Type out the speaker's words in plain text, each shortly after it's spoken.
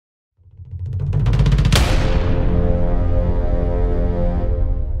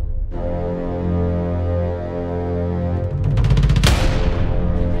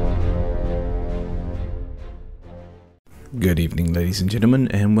Good evening, ladies and gentlemen,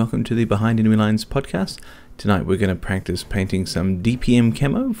 and welcome to the Behind Enemy Lines podcast. Tonight we're going to practice painting some DPM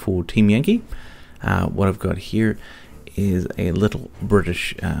camo for Team Yankee. What I've got here is a little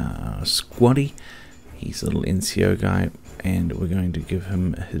British squatty. He's a little NCO guy, and we're going to give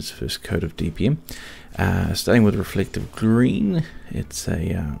him his first coat of DPM. Starting with reflective green. It's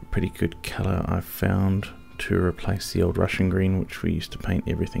a pretty good color I've found to replace the old Russian green, which we used to paint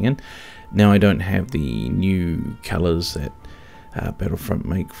everything in. Now I don't have the new colors that Battlefront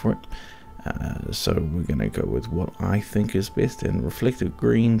make for it, so we're going to go with what I think is best, and reflective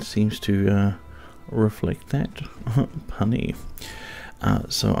green seems to reflect that. Punny.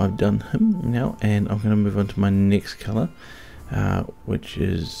 So I've done him now, and I'm going to move on to my next color, which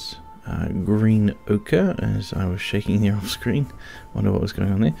is green ochre, as I was shaking there off screen. Wonder what was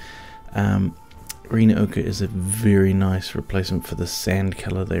going on there. Green ochre is a very nice replacement for the sand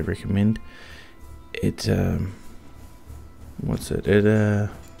color they recommend. It what's it?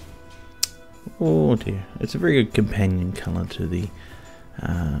 Oh dear, it's a very good companion color to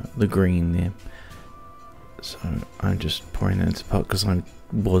the green there. So I'm just pouring that into pot because I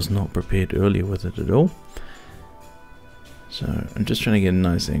was not prepared earlier with it at all. So I'm just trying to get a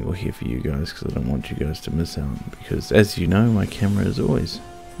nice angle here for you guys, because I don't want you guys to miss out, because as you know, my camera is always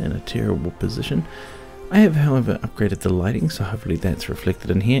in a terrible position. I have, however, upgraded the lighting, so hopefully that's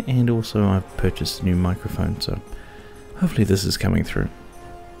reflected in here, and also I've purchased a new microphone, so hopefully this is coming through.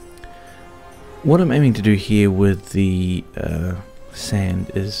 What I'm aiming to do here with the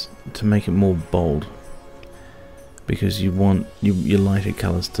sand is to make it more bold, because you want your lighter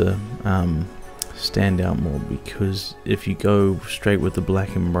colors to stand out more, because if you go straight with the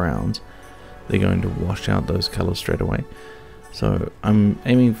black and browns, they're going to wash out those colors straight away. So I'm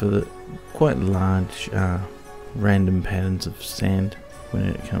aiming for the quite large random patterns of sand when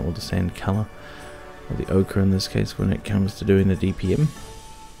it comes, or the sand color, or the ochre in this case, when it comes to doing the DPM.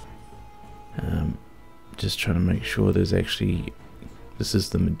 Just trying to make sure there's actually, this is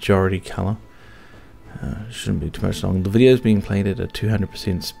the majority color. Shouldn't be too much long. The video is being played at a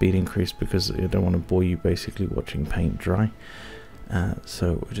 200% speed increase because I don't want to bore you basically watching paint dry.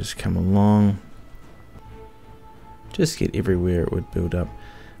 So we'll just come along, just get everywhere it would build up.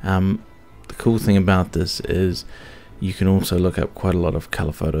 The cool thing about this is you can also look up quite a lot of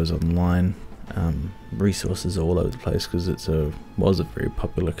color photos online, resources all over the place, because was a very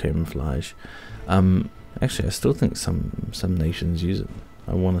popular camouflage. Actually, I still think some nations use it.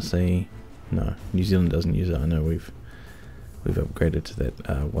 I want to say no, New Zealand doesn't use it. I know we've upgraded to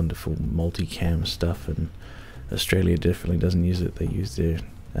that wonderful multicam stuff, and Australia definitely doesn't use it. They use their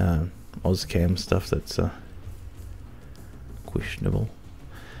Ozcam stuff that's questionable.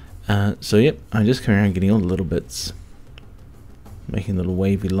 So yep, I'm just coming around getting all the little bits, making little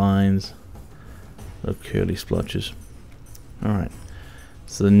wavy lines, little curly splotches. Alright,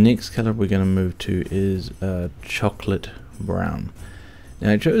 so the next color we're going to move to is chocolate brown.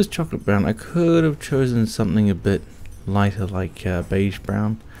 Now I chose chocolate brown. I could have chosen something a bit lighter like beige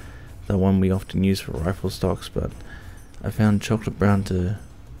brown, the one we often use for rifle stocks, but I found chocolate brown to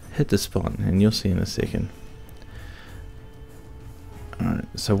hit the spot, and you'll see in a second. Alright,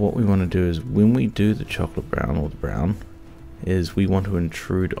 so what we want to do is, when we do the chocolate brown, or the brown, is we want to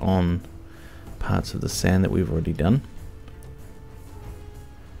intrude on parts of the sand that we've already done.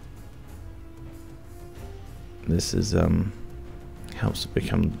 This is helps it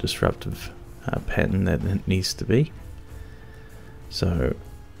become the disruptive pattern that it needs to be. So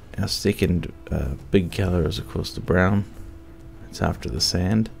our second big color is of course the brown. It's after the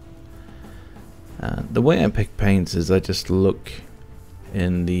sand. The way I pick paints is I just look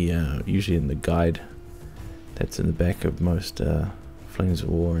in the usually in the guide that's in the back of most Flames of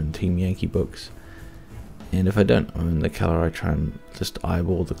War and Team Yankee books, and if I don't own the color, I try and just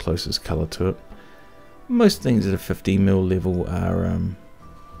eyeball the closest color to it. Most things at a 50mm level are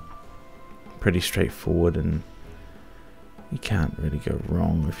pretty straightforward, and you can't really go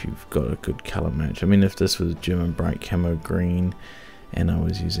wrong if you've got a good color match. I mean, if this was German bright camo green and I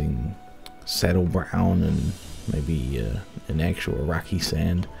was using saddle brown and maybe an actual Iraqi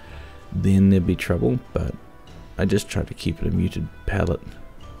sand, then there'd be trouble, but I just try to keep it a muted palette.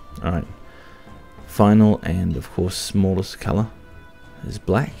 Alright, final and of course smallest color is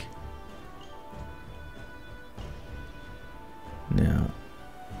black. Now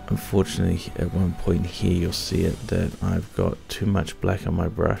unfortunately at one point here you'll see it that I've got too much black on my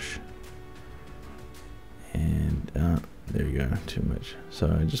brush, and there you go, too much.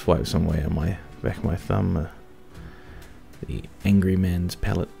 So I just wipe some away on my back of my thumb, the angry man's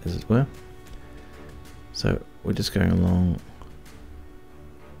palette as it were. So we're just going along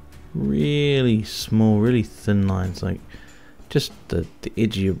really small, really thin lines, like just the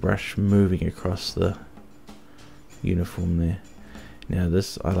edge of your brush moving across the uniform there. Now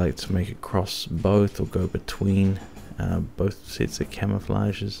this, I like to make it cross both or go between both sets of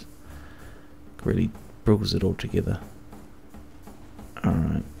camouflages. Really brings it all together.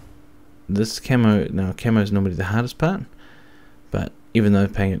 Alright, this camo, now camo is normally the hardest part, but even though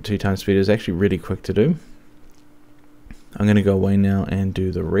paying at 2 times speed is actually really quick to do, I'm going to go away now and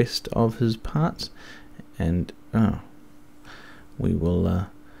do the rest of his parts, and we will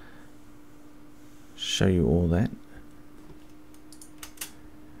show you all that.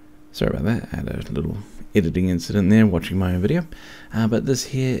 Sorry about that, I had a little editing incident there watching my own video, but this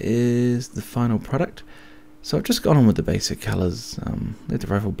here is the final product. So I've just gone on with the basic colours, let the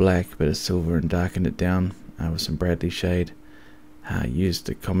rifle black, bit of silver, and darkened it down with some Bradley shade. Used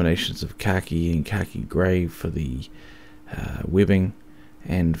the combinations of khaki and khaki grey for the webbing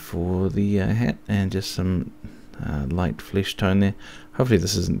and for the hat, and just some light flesh tone there. Hopefully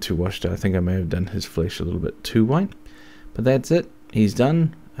this isn't too washed out. I think I may have done his flesh a little bit too white, but that's it. He's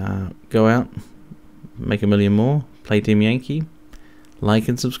done. Go out, make a million more, play Team Yankee, like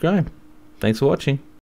and subscribe. Thanks for watching.